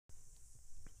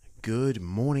Good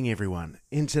morning, everyone.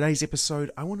 In today's episode,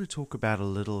 I want to talk about a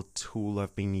little tool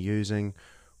I've been using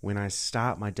when I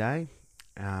start my day.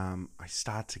 I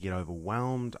start to get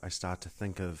overwhelmed. I start to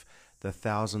think of the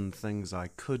 1,000 things I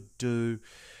could do,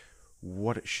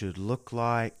 what it should look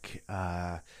like.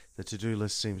 The to-do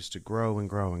list seems to grow and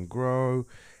grow and grow,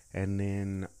 and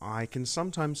then I can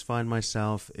sometimes find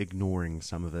myself ignoring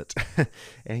some of it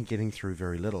and getting through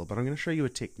very little. But I'm going to show you a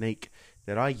technique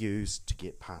that I use to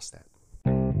get past that.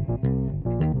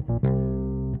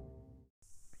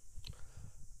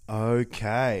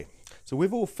 Okay, so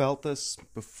we've all felt this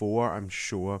before, I'm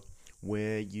sure,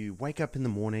 where you wake up in the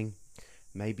morning,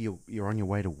 maybe you're on your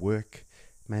way to work,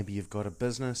 maybe you've got a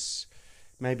business,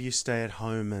 maybe you stay at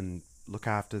home and look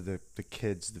after the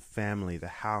kids, the family, the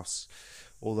house,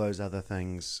 all those other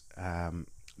things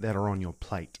that are on your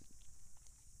plate.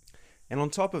 And on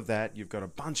top of that, you've got a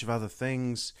bunch of other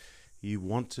things you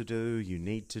want to do, you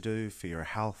need to do for your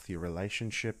health, your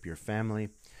relationship, your family.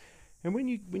 And when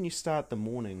you start the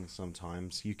morning,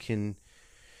 sometimes you can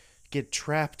get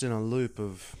trapped in a loop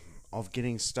of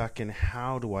getting stuck in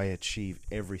how do I achieve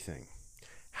everything?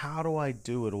 How do I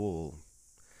do it all?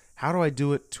 How do I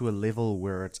do it to a level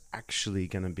where it's actually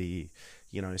going to be,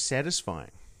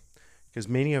 satisfying? Because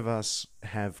many of us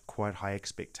have quite high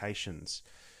expectations,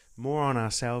 more on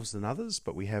ourselves than others,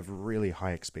 but we have really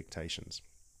high expectations.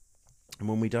 And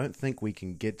when we don't think we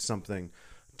can get something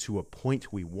to a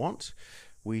point we want,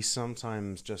 we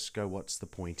sometimes just go, what's the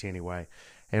point anyway?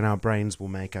 And our brains will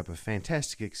make up a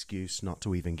fantastic excuse not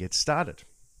to even get started.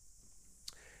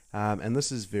 And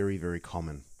this is very, very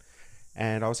common.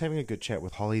 And I was having a good chat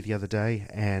with Holly the other day,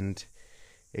 and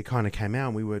it kind of came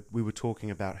out, and we were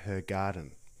talking about her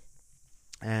garden.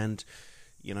 And,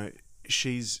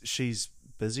 she's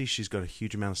busy. She's got a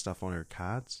huge amount of stuff on her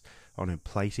cards, on her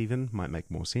plate even, might make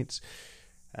more sense.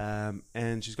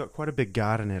 And she's got quite a big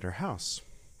garden at her house.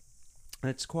 And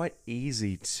it's quite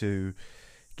easy to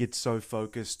get so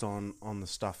focused on the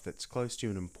stuff that's close to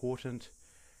you and important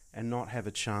and not have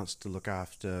a chance to look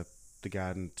after the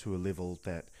garden to a level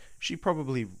that she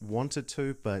probably wanted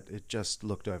to, but it just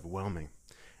looked overwhelming.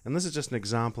 And this is just an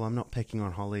example. I'm not picking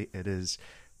on Holly. It is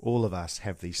all of us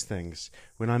have these things.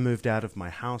 When I moved out of my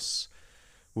house,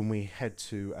 when we had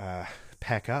to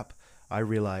pack up, I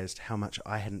realized how much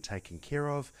I hadn't taken care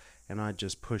of, and I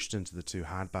just pushed into the too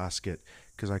hard basket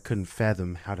because I couldn't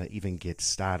fathom how to even get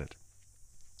started.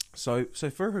 So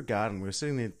for her garden, we were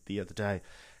sitting there the other day,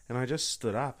 and I just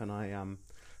stood up and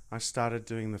I started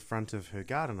doing the front of her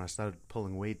garden. I started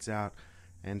pulling weeds out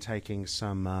and taking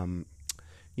some,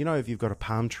 if you've got a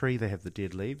palm tree, they have the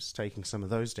dead leaves, taking some of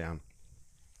those down.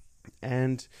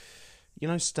 And,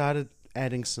 started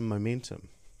adding some momentum.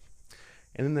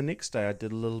 And then the next day I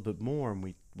did a little bit more,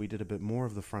 and we did a bit more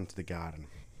of the front of the garden.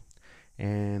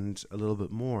 And a little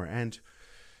bit more, and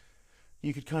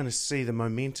you could kind of see the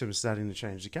momentum starting to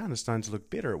change. The garden starting to look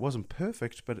better. It wasn't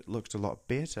perfect, but it looked a lot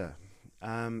better.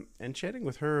 And chatting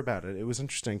with her about it, it was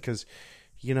interesting because,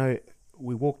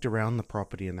 we walked around the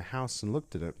property and the house and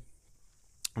looked at it,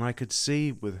 and I could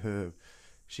see with her,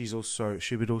 she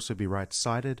would also be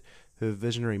right-sided. Her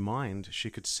visionary mind, she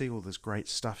could see all this great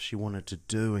stuff she wanted to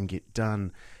do and get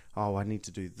done. Oh, I need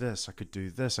to do this. I could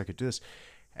do this. I could do this.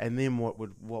 And then what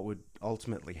would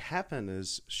ultimately happen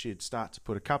is she'd start to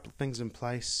put a couple of things in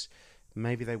place.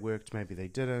 Maybe they worked, maybe they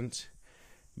didn't.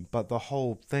 But the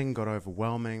whole thing got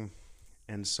overwhelming.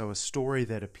 And so a story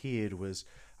that appeared was,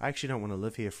 I actually don't want to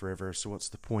live here forever, so what's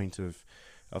the point of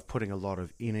putting a lot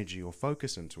of energy or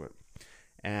focus into it?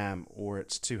 Or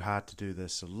it's too hard to do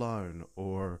this alone.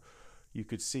 Or you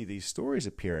could see these stories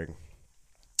appearing.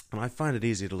 And I find it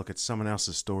easier to look at someone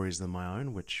else's stories than my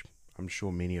own, which I'm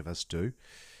sure many of us do.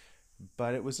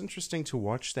 But it was interesting to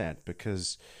watch that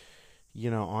because,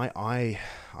 I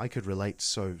could relate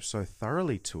so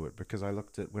thoroughly to it because I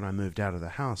looked at when I moved out of the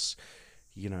house,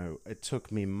 it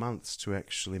took me months to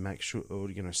actually make sure, or,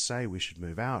 say we should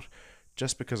move out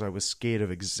just because I was scared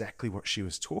of exactly what she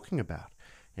was talking about.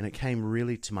 And it came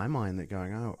really to my mind that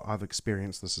going, oh, I've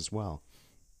experienced this as well.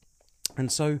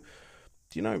 And so,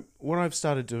 what I've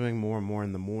started doing more and more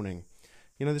in the morning,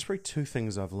 there's probably two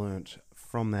things I've learned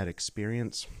from that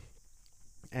experience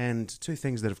and two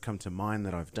things that have come to mind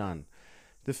that I've done.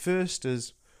 The first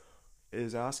is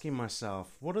asking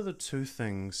myself, what are the two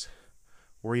things,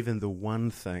 or even the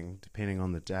one thing, depending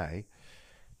on the day,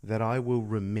 that I will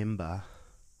remember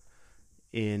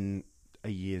in a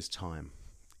year's time?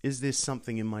 Is there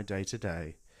something in my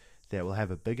day-to-day that will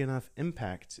have a big enough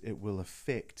impact it will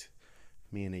affect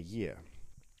me in a year?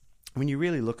 When you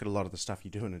really look at a lot of the stuff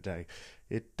you do in a day,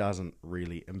 it doesn't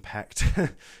really impact.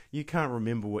 You can't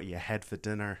remember what you had for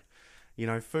dinner.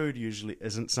 Food usually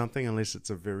isn't something unless it's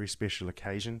a very special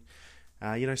occasion.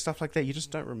 Stuff like that, you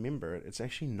just don't remember it. It's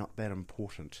actually not that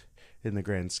important in the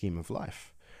grand scheme of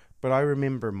life. But I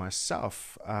remember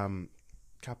myself,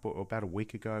 about a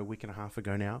week and a half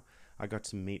ago now, I got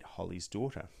to meet Holly's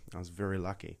daughter. I was very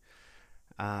lucky.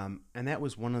 And that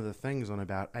was one of the things on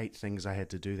about 8 things I had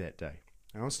to do that day.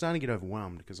 And I was starting to get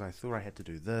overwhelmed because I thought I had to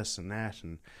do this and that,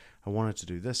 and I wanted to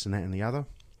do this and that and the other.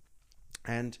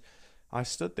 And I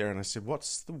stood there and I said,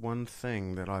 what's the one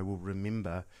thing that I will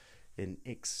remember in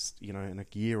in a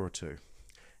year or two?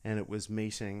 And it was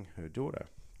meeting her daughter.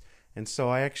 And so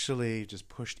I actually just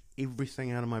pushed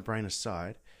everything out of my brain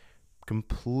aside,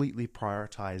 completely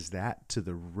prioritized that to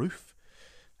the roof.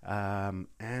 And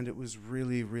it was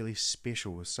really, really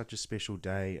special. It was such a special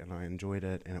day, and I enjoyed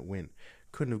it, and it went.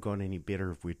 Couldn't have gone any better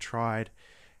if we tried,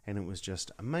 and it was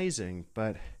just amazing.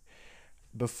 But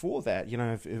before that,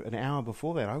 an hour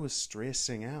before that, I was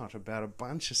stressing out about a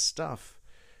bunch of stuff,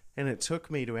 and it took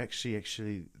me to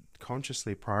actually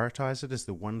consciously prioritize it as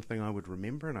the one thing I would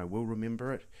remember, and I will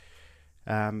remember it,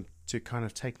 to kind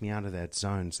of take me out of that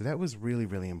zone. So that was really,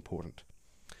 really important.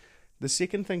 The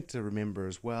second thing to remember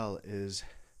as well is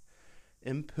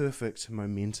imperfect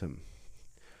momentum.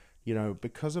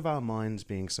 Because of our minds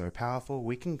being so powerful,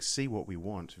 we can see what we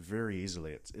want very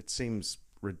easily. It seems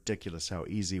ridiculous how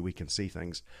easy we can see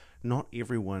things. Not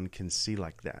everyone can see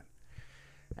like that.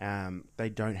 They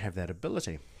don't have that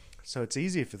ability. So it's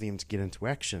easier for them to get into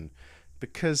action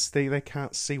because they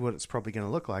can't see what it's probably going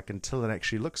to look like until it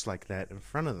actually looks like that in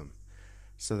front of them.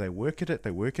 So they work at it,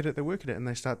 and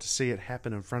they start to see it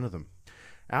happen in front of them.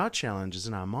 Our challenge is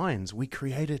in our minds. We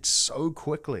create it so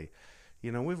quickly.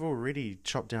 We've already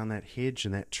chopped down that hedge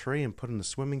and that tree and put in the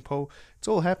swimming pool. It's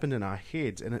all happened in our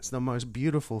heads, and it's the most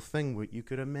beautiful thing you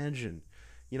could imagine.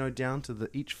 Down to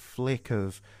each fleck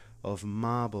of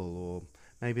marble, or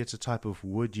maybe it's a type of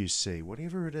wood you see.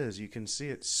 Whatever it is, you can see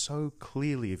it so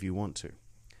clearly if you want to.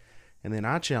 And then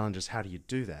our challenge is, how do you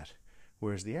do that?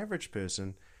 Whereas the average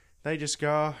person, they just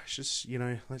go,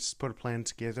 let's put a plan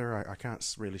together. I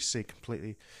can't really see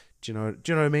completely. Do you know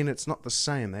what I mean? It's not the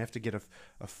same. They have to get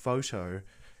a photo,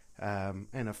 and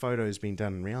a photo is being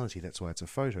done in reality. That's why it's a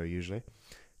photo usually.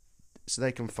 So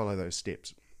they can follow those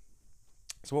steps.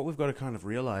 So what we've got to kind of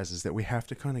realize is that we have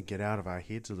to kind of get out of our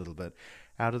heads a little bit,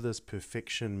 out of this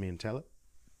perfection mentality,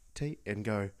 and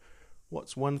go,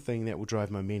 what's one thing that will drive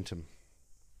momentum?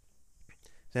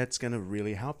 That's going to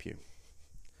really help you.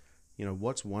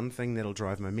 What's one thing that'll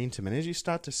drive momentum? And as you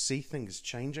start to see things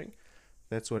changing,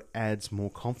 that's what adds more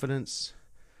confidence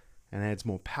and adds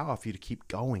more power for you to keep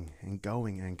going and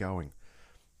going and going.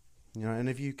 And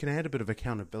if you can add a bit of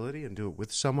accountability and do it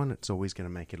with someone, it's always going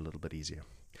to make it a little bit easier.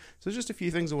 So just a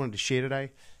few things I wanted to share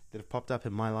today that have popped up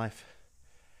in my life.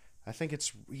 I think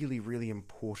it's really, really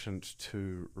important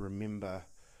to remember,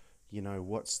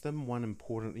 what's the one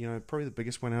important, probably the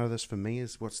biggest one out of this for me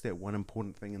is, what's that one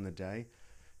important thing in the day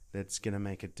that's going to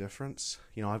make a difference?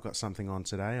 I've got something on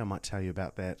today. I might tell you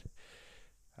about that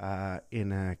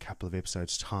in a couple of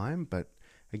episodes' time. But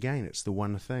again, it's the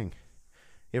one thing.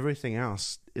 Everything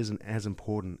else isn't as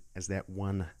important as that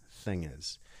one thing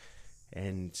is.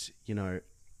 And,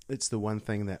 it's the one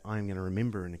thing that I'm going to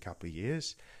remember in a couple of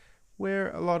years,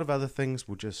 where a lot of other things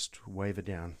will just waver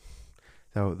down.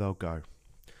 They'll go.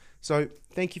 So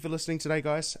thank you for listening today,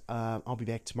 guys. I'll be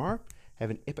back tomorrow. Have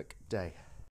an epic day.